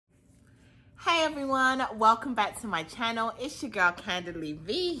Hey everyone, welcome back to my channel. It's your girl Candidly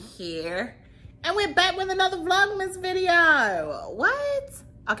Vee here, and we're back with another Vlogmas video. What?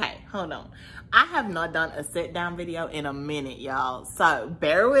 Okay, hold on. I have not done a sit down video in a minute, y'all, so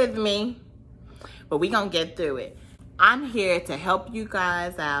bear with me, but we gonna get through it. I'm here to help you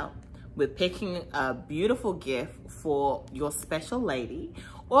guys out with picking a beautiful gift for your special lady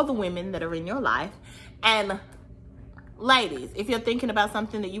or the women that are in your life. And ladies, if you're thinking about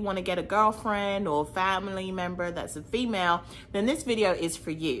something that you want to get a girlfriend or family member that's a female, then this video is for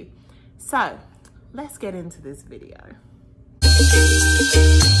you. So let's get into this video.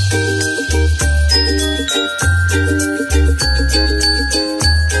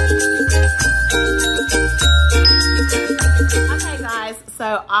 Okay guys,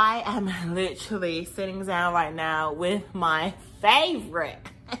 so I am literally sitting down right now with my favorite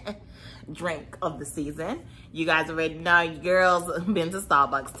drink of the season. You guys already know your girls been to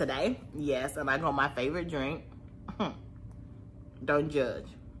Starbucks today. Yes, and I got my favorite drink. Don't judge.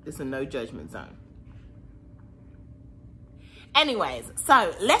 It's a no judgment zone. Anyways,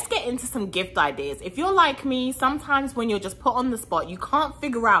 so let's get into some gift ideas. If you're like me, sometimes when you're just put on the spot, you can't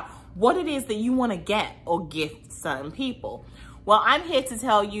figure out what it is that you want to get or gift certain people. Well, I'm here to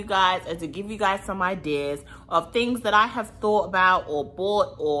tell you guys and to give you guys some ideas of things that I have thought about or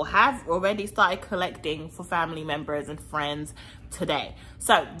bought or have already started collecting for family members and friends today.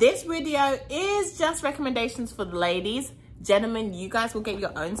 So this video is just recommendations for the ladies. Gentlemen, you guys will get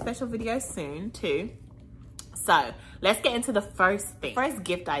your own special video soon too. So let's get into the first thing. First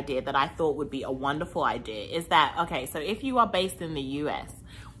gift idea that I thought would be a wonderful idea is that, okay, so if you are based in the US,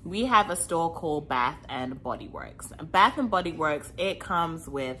 we have a store called Bath and Body Works. Bath and Body Works, it comes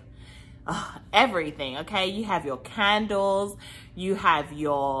with everything, okay? You have your candles, you have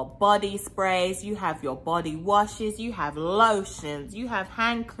your body sprays, you have your body washes, you have lotions, you have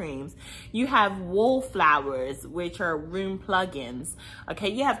hand creams, you have wallflowers, which are room plugins, okay?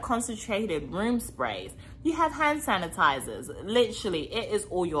 You have concentrated room sprays, you have hand sanitizers. Literally, it is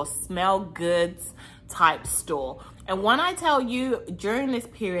all your smell goods type store. And when I tell you, during this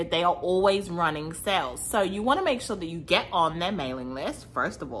period, they are always running sales. So you want to make sure that you get on their mailing list,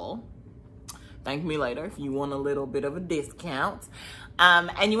 first of all. Thank me later if you want a little bit of a discount.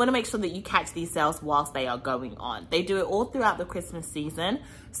 And you want to make sure that you catch these sales whilst they are going on. They do it all throughout the Christmas season.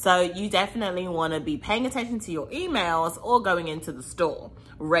 So you definitely want to be paying attention to your emails or going into the store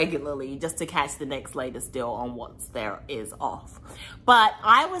regularly just to catch the next latest deal on what there is off. But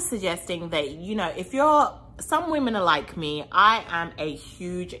I was suggesting that, you know, if you're, some women are like me, I am a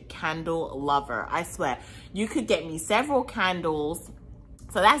huge candle lover. I swear, you could get me several candles.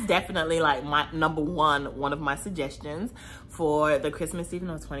 So that's definitely like my number one of my suggestions for the Christmas season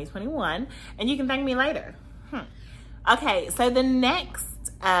of 2021. And you can thank me later. Okay, so the next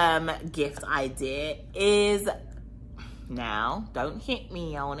gift idea is, now don't hit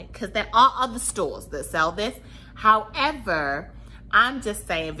me on it because there are other stores that sell this. However, I'm just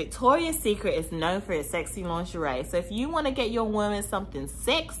saying Victoria's Secret is known for its sexy lingerie. So if you want to get your woman something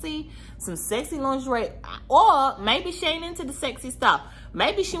sexy, some sexy lingerie, or maybe she ain't into the sexy stuff,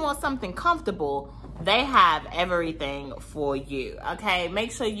 maybe she wants something comfortable, they have everything for you, okay?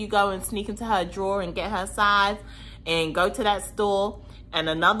 Make sure you go and sneak into her drawer and get her size and go to that store. And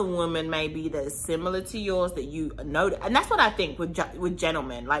another woman maybe that is similar to yours that you know. And that's what I think with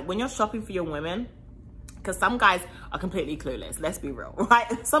gentlemen. Like when you're shopping for your women, because some guys are completely clueless, let's be real,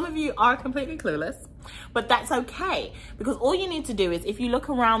 right? Some of you are completely clueless, but that's okay. Because all you need to do is, if you look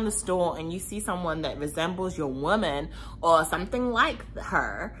around the store and you see someone that resembles your woman or something like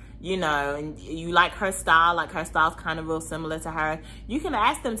her, you know, and you like her style's kind of real similar to her, you can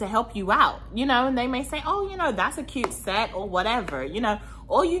ask them to help you out, you know, and they may say, oh, you know, that's a cute set or whatever, you know,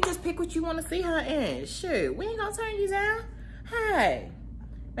 or you just pick what you want to see her in. Shoot, we ain't gonna turn you down. Hey.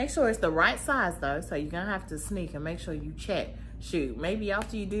 Make sure it's the right size though, so you're gonna have to sneak and make sure you check. Shoot, maybe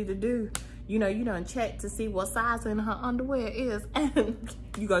after you do the do, you know, you done check to see what size in her underwear is and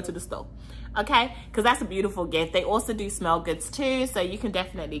you go to the store, okay? Because that's a beautiful gift. They also do smell goods too, so you can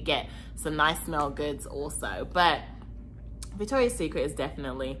definitely get some nice smell goods also. But Victoria's Secret is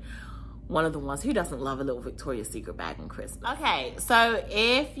definitely one of the ones. Who doesn't love a little Victoria's Secret bag on Christmas? Okay, so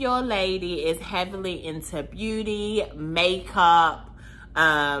if your lady is heavily into beauty, makeup,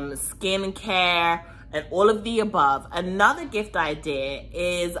 skincare, and all of the above, another gift idea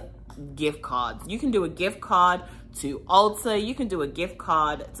is gift cards. You can do a gift card to Ulta, you can do a gift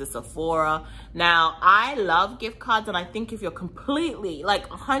card to Sephora. Now, I love gift cards, and I think if you're completely, like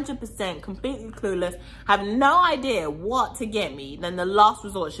 100% completely clueless, have no idea what to get me, then the last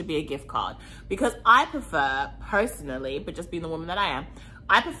resort should be a gift card. Because I prefer, personally, but just being the woman that I am,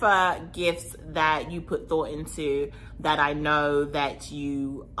 I prefer gifts that you put thought into, that I know that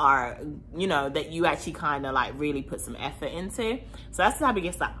you are, you know, that you actually kind of like really put some effort into. So that's the type of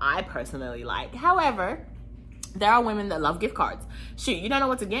gifts that I personally like. However, there are women that love gift cards. Shoot, you don't know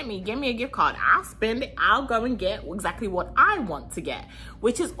what to get me? Give me a gift card. I'll spend it. I'll go and get exactly what I want to get,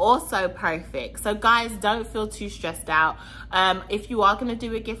 which is also perfect. So guys, don't feel too stressed out. If you are going to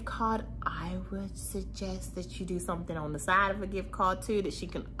do a gift card, I would suggest that you do something on the side of a gift card too that she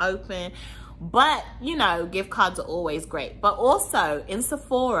can open. But, you know, gift cards are always great. But also in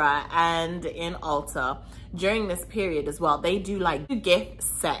Sephora and in Ulta, during this period as well, they do like gift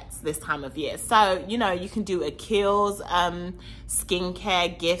sets this time of year. So, you know, you can do a Kiehl's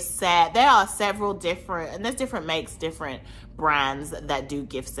skincare gift set. There are several different, and there's different makes, different brands that do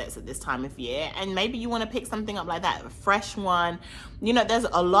gift sets at this time of year. And maybe you want to pick something up like that, a fresh one. You know, there's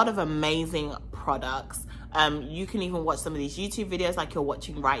a lot of amazing products. You can even watch some of these YouTube videos like you're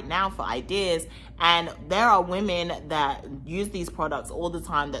watching right now for ideas. And there are women that use these products all the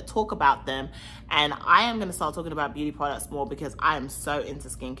time that talk about them. And I am going to start talking about beauty products more because I am so into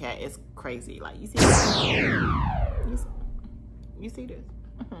skincare. It's crazy. Like, you see this? You see this?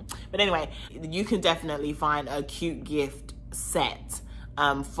 But anyway, you can definitely find a cute gift set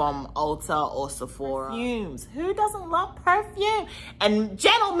from Ulta or Sephora. Perfumes. Who doesn't love perfume? And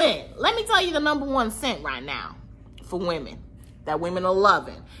gentlemen, let me tell you the #1 scent right now for women that women are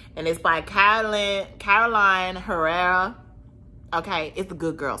loving. And it's by Caroline Herrera. Okay, it's the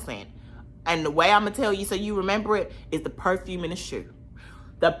good girl scent. And the way I'm gonna tell you so you remember it is the perfume in the shoe.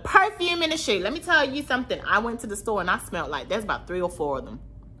 The perfume in the shoe. Let me tell you something. I went to the store and I smelled like there's about 3 or 4 of them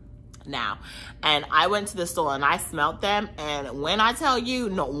now, and I went to the store and I smelled them, and when I tell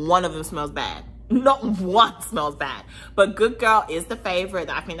you, not one of them smells bad. Not one smells bad. But Good Girl is the favorite.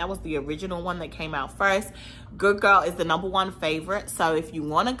 I think that was the original one that came out first. Good Girl is the #1 favorite. So if you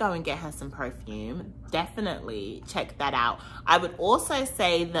want to go and get her some perfume, definitely check that out. I would also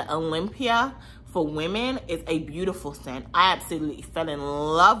say the Olympia for women is a beautiful scent. I absolutely fell in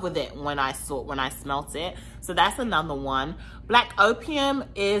love with it when I smelt it. So that's another one. Black Opium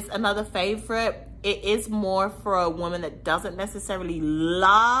is another favorite. It is more for a woman that doesn't necessarily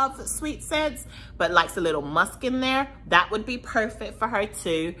love sweet scents, but likes a little musk in there. That would be perfect for her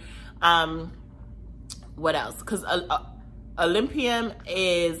too. What else? Because Olympium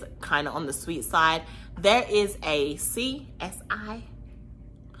is kind of on the sweet side. There is a CSI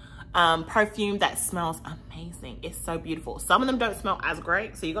perfume that smells amazing. It's so beautiful. Some of them don't smell as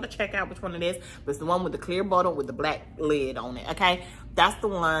great, so you got to check out which one it is, but it's the one with the clear bottle with the black lid on it. Okay, that's the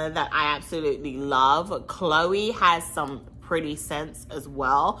one that I absolutely love. Chloe has some pretty scents as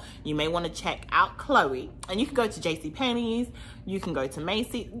well. You may want to check out Chloe, and you can go to JCPenney's, you can go to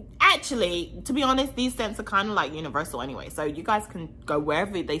Macy's. Actually, to be honest, these scents are kind of like universal anyway, so you guys can go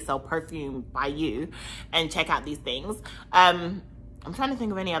wherever they sell perfume by you and check out these things. I'm trying to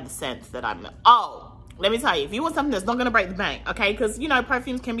think of any other scents that oh, let me tell you, if you want something that's not going to break the bank, okay, because, you know,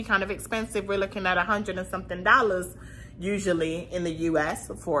 perfumes can be kind of expensive. We're looking at $100 and something usually in the US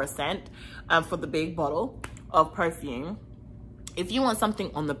for a scent, for the big bottle of perfume. If you want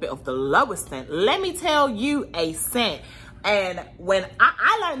something on the bit of the lowest scent, let me tell you a scent. And when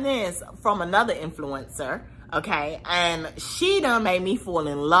I learned this from another influencer, okay, and she done made me fall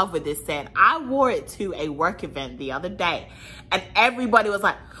in love with this scent. I wore it to a work event the other day, and everybody was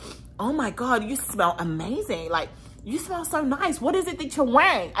like, oh my God, you smell amazing. Like, you smell so nice. What is it that you're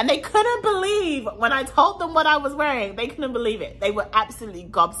wearing? And they couldn't believe when I told them what I was wearing. They couldn't believe it. They were absolutely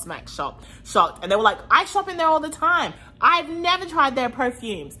gobsmacked, shocked. And they were like, I shop in there all the time. I've never tried their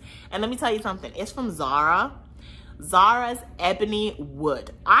perfumes. And let me tell you something. It's from Zara. Zara's Ebony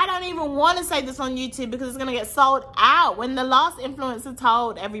Wood. I don't even want to say this on YouTube because it's going to get sold out. When the last influencer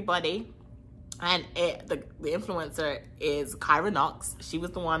told everybody, and the influencer is Kyra Knox. She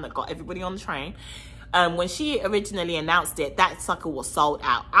was the one that got everybody on the train. When she originally announced it, that sucker was sold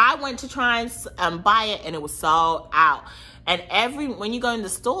out. I went to try and buy it, and it was sold out. And when you go in the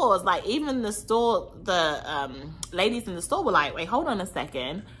stores, like even the store, the ladies in the store were like, wait, hold on a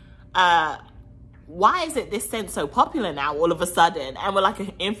second. Why is it this scent so popular now all of a sudden? And we're like,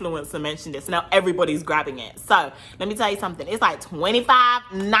 an influencer mentioned this, so now everybody's grabbing it. So let me tell you something. It's like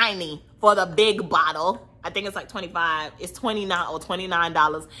 $25.90 for the big bottle. I think it's like $25. It's $29 or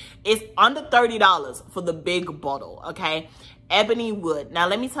 $29. It's under $30 for the big bottle, okay? Ebony Wood. Now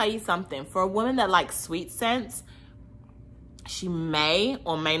let me tell you something. For a woman that likes sweet scents, she may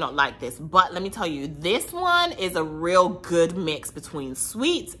or may not like this, but let me tell you, this one is a real good mix between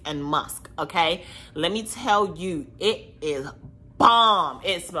sweet and musk, okay? Let me tell you, it is bomb.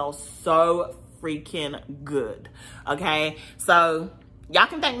 It smells so freaking good, okay? So Y'all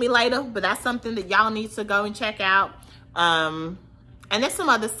can thank me later, but that's something that y'all need to go and check out. And there's some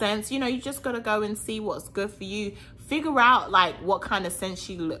other scents, you know, you just gotta go and see what's good for you. Figure out like what kind of scent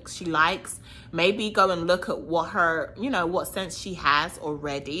she likes. Maybe go and look at what her, you know, what scents she has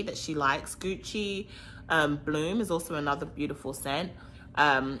already that she likes. Gucci Bloom is also another beautiful scent.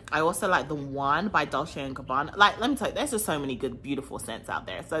 I also like the One by Dolce & Gabbana. Like, let me tell you, there's just so many good, beautiful scents out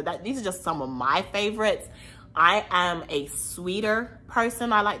there. So these are just some of my favorites. I am a sweeter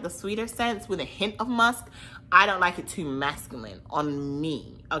person. I like the sweeter scents with a hint of musk. I don't like it too masculine on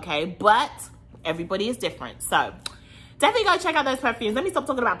me, okay? But everybody is different. So definitely go check out those perfumes. Let me stop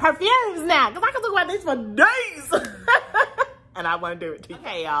talking about perfumes now, because I can talk about this for days. And I won't do it to you.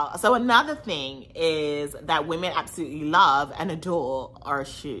 Okay, y'all. So another thing is that women absolutely love and adore are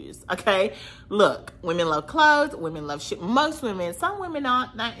shoes, okay? Look, women love clothes, women love shoes. Most women, some women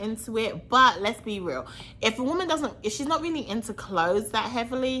aren't that into it, but let's be real. If a woman if she's not really into clothes that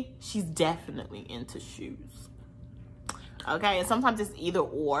heavily, she's definitely into shoes, okay? And sometimes it's either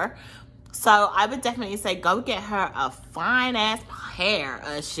or. So I would definitely say go get her a fine ass pair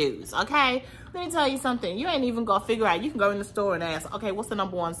of shoes, okay? Let me tell you something. You ain't even gonna figure out. You can go in the store and ask, okay, what's the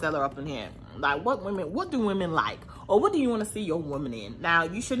 #1 seller up in here? Like, what do women like? Or what do you want to see your woman in? Now,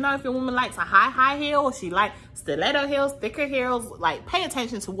 you should know if your woman likes a high heel, or she likes stiletto heels, thicker heels. Like, pay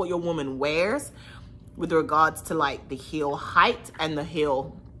attention to what your woman wears with regards to like the heel height and the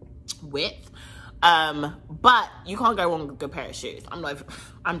heel width. But you can't go wrong with a good pair of shoes.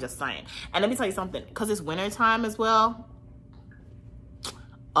 I'm just saying. And let me tell you something, because it's winter time as well,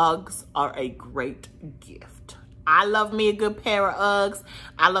 Uggs are a great gift. I love me a good pair of Uggs.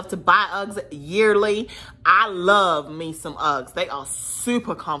 I love to buy Uggs yearly. I love me some Uggs. They are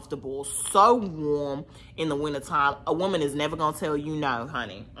super comfortable, so warm in the wintertime. A woman is never gonna tell you no,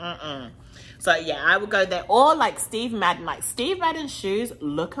 honey. So yeah, I would go there. Or like Steve Madden. Like Steve Madden's shoes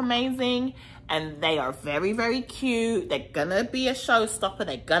look amazing. And they are very, very cute. They're gonna be a showstopper.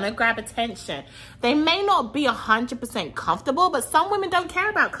 They're gonna grab attention. They may not be 100% comfortable, but some women don't care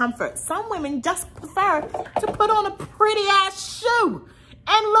about comfort. Some women just prefer to put on a pretty ass shoe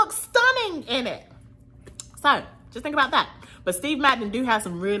and look stunning in it. So just think about that. But Steve Madden do have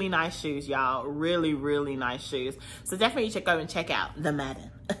some really nice shoes, y'all. Really, really nice shoes. So definitely you should go and check out the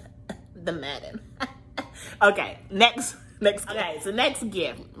Madden. The Madden. Okay, next, okay, so next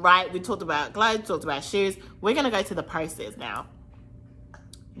gift, right? We talked about clothes, talked about shoes. We're gonna go to the purses now.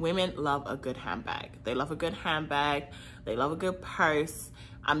 Women love a good handbag. They love a good handbag. They love a good purse.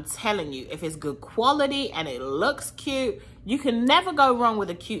 I'm telling you, if it's good quality and it looks cute, you can never go wrong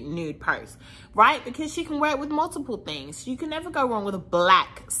with a cute nude purse, right? Because she can wear it with multiple things. You can never go wrong with a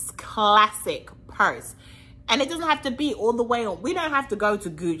black classic purse. And it doesn't have to be all the way on. We don't have to go to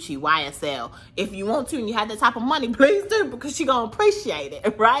Gucci, YSL. If you want to and you have that type of money, please do, because she's going to appreciate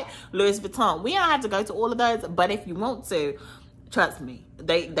it, right? Louis Vuitton. We don't have to go to all of those, but if you want to, trust me,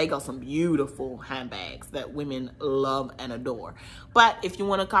 they got some beautiful handbags that women love and adore. But if you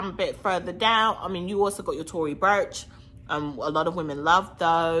want to come a bit further down, I mean, you also got your Tory Burch. A lot of women love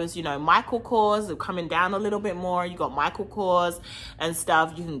those. You know, Michael Kors are coming down a little bit more. You got Michael Kors and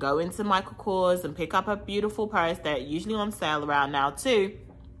stuff. You can go into Michael Kors and pick up a beautiful purse. They're usually on sale around now too.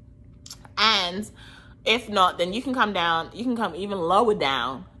 And if not, then you can come down. You can come even lower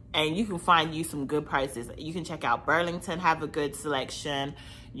down and you can find you some good prices. You can check out Burlington, have a good selection.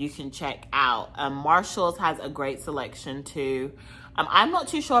 You can check out Marshall's has a great selection too. I'm not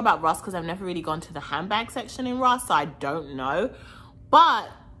too sure about Ross because I've never really gone to the handbag section in Ross, so I don't know. But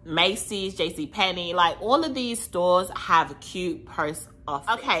Macy's, JCPenney, like all of these stores have a cute purse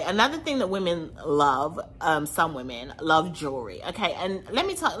offer. Okay, another thing that women love, some women love jewelry. Okay, and let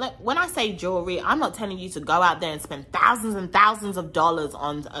me tell you, when I say jewelry, I'm not telling you to go out there and spend thousands and thousands of dollars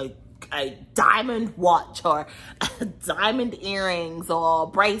on a diamond watch or diamond earrings or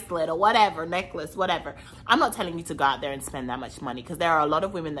bracelet or whatever, necklace, whatever. I'm not telling you to go out there and spend that much money, because there are a lot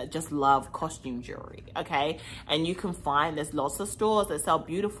of women that just love costume jewelry, okay? And you can find, there's lots of stores that sell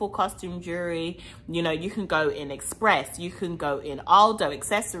beautiful costume jewelry. You know, you can go in Express, you can go in Aldo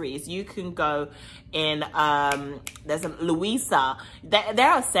Accessories, you can go in, there's a Louisa. There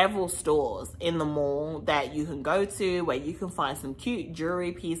are several stores in the mall that you can go to where you can find some cute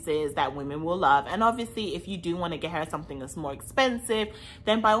jewelry pieces that women will love. And obviously, if you do want to get her something that's more expensive,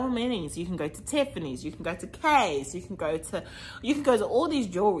 then by all means, you can go to Tiffany's, you can go to Kay's, you can go to all these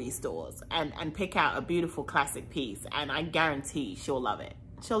jewelry stores and pick out a beautiful classic piece, and I guarantee she'll love it.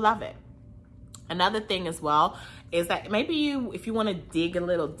 She'll love it. Another thing as well is that maybe if you want to dig a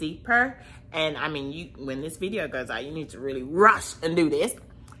little deeper, and I mean, when this video goes out, you need to really rush and do this.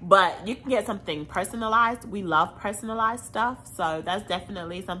 But you can get something personalized. We love personalized stuff. So that's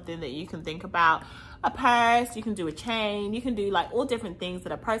definitely something that you can think about. A purse, you can do a chain, you can do like all different things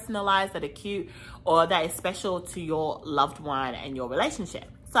that are personalized, that are cute, or that is special to your loved one and your relationship.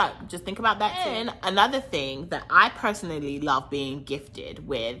 So just think about that too. And another thing that I personally love being gifted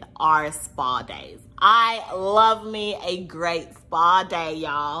with are spa days. I love me a great spa day,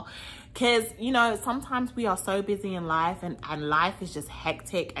 y'all. Because, you know, sometimes we are so busy in life and life is just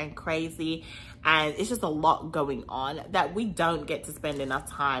hectic and crazy. And it's just a lot going on that we don't get to spend enough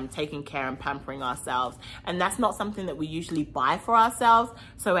time taking care and pampering ourselves. And that's not something that we usually buy for ourselves.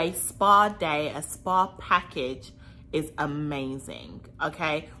 So a spa day, a spa package is amazing,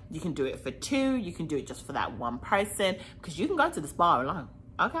 okay? You can do it for two, you can do it just for that one person, because you can go to the spa alone,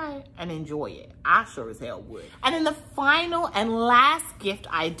 okay, and enjoy it. I sure as hell would. And then the final and last gift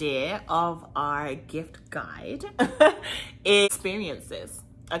idea of our gift guide is experiences.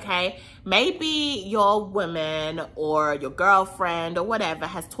 Okay, maybe your woman or your girlfriend or whatever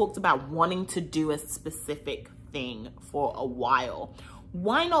has talked about wanting to do a specific thing for a while.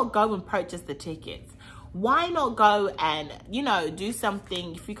 Why not go and purchase the tickets? Why not go and, you know, do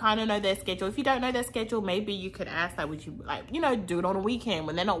something if you kind of know their schedule? If you don't know their schedule, maybe you could ask, like, would you, like, you know, do it on a weekend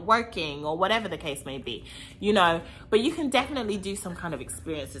when they're not working or whatever the case may be, you know? But you can definitely do some kind of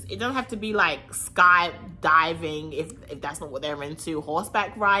experiences. It doesn't have to be like skydiving if that's not what they're into,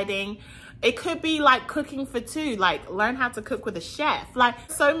 horseback riding. It could be like cooking for two, like learn how to cook with a chef.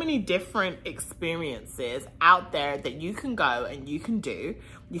 Like so many different experiences out there that you can go and you can do.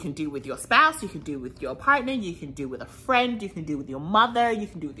 You can do with your spouse, you can do with your partner, you can do with a friend, you can do with your mother, you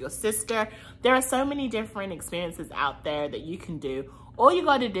can do with your sister. There are so many different experiences out there that you can do. All you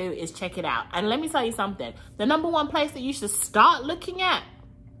got to do is check it out. And let me tell you something. The #1 place that you should start looking at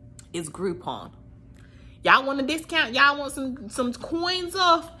is Groupon. Y'all want a discount? Y'all want some coins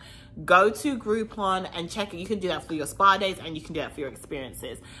off? Go to Groupon and check it. You can do that for your spa days and you can do that for your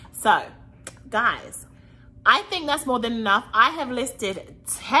experiences. So, guys, I think that's more than enough. I have listed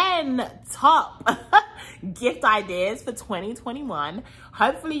 10 top gift ideas for 2021.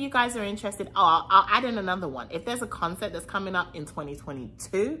 Hopefully you guys are interested. Oh, I'll add in another one. If there's a concept that's coming up in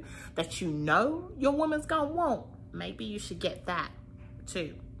 2022 that you know your woman's gonna want, maybe you should get that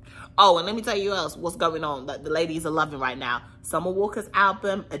too. Oh, and let me tell you else what's going on that the ladies are loving right now. Summer Walker's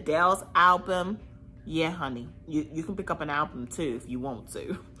album, Adele's album. Yeah, honey, you can pick up an album too if you want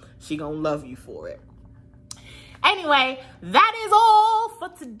to. She gonna love you for it. Anyway, that is all for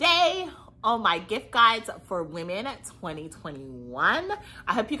today on my gift guides for women 2021.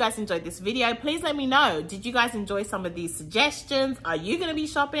 I hope you guys enjoyed this video. Please let me know, did you guys enjoy some of these suggestions? Are you gonna be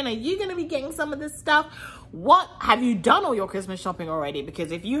shopping? Are you gonna be getting some of this stuff? What, have you done all your Christmas shopping already?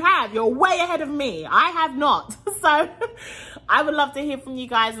 Because if you have, you're way ahead of me. I have not. So I would love to hear from you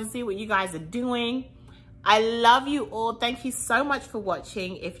guys and see what you guys are doing. I love you all. Thank you so much for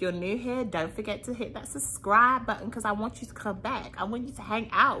watching. If you're new here, don't forget to hit that subscribe button because I want you to come back. I want you to hang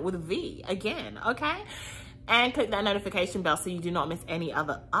out with Vee again, okay? And click that notification bell so you do not miss any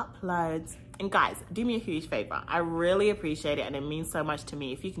other uploads. And guys, do me a huge favor. I really appreciate it and it means so much to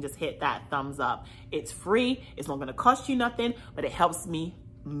me if you can just hit that thumbs up. It's free. It's not gonna cost you nothing, but it helps me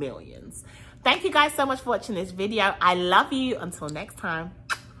millions. Thank you guys so much for watching this video. I love you. Until next time.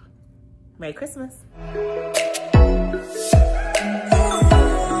 Merry Christmas.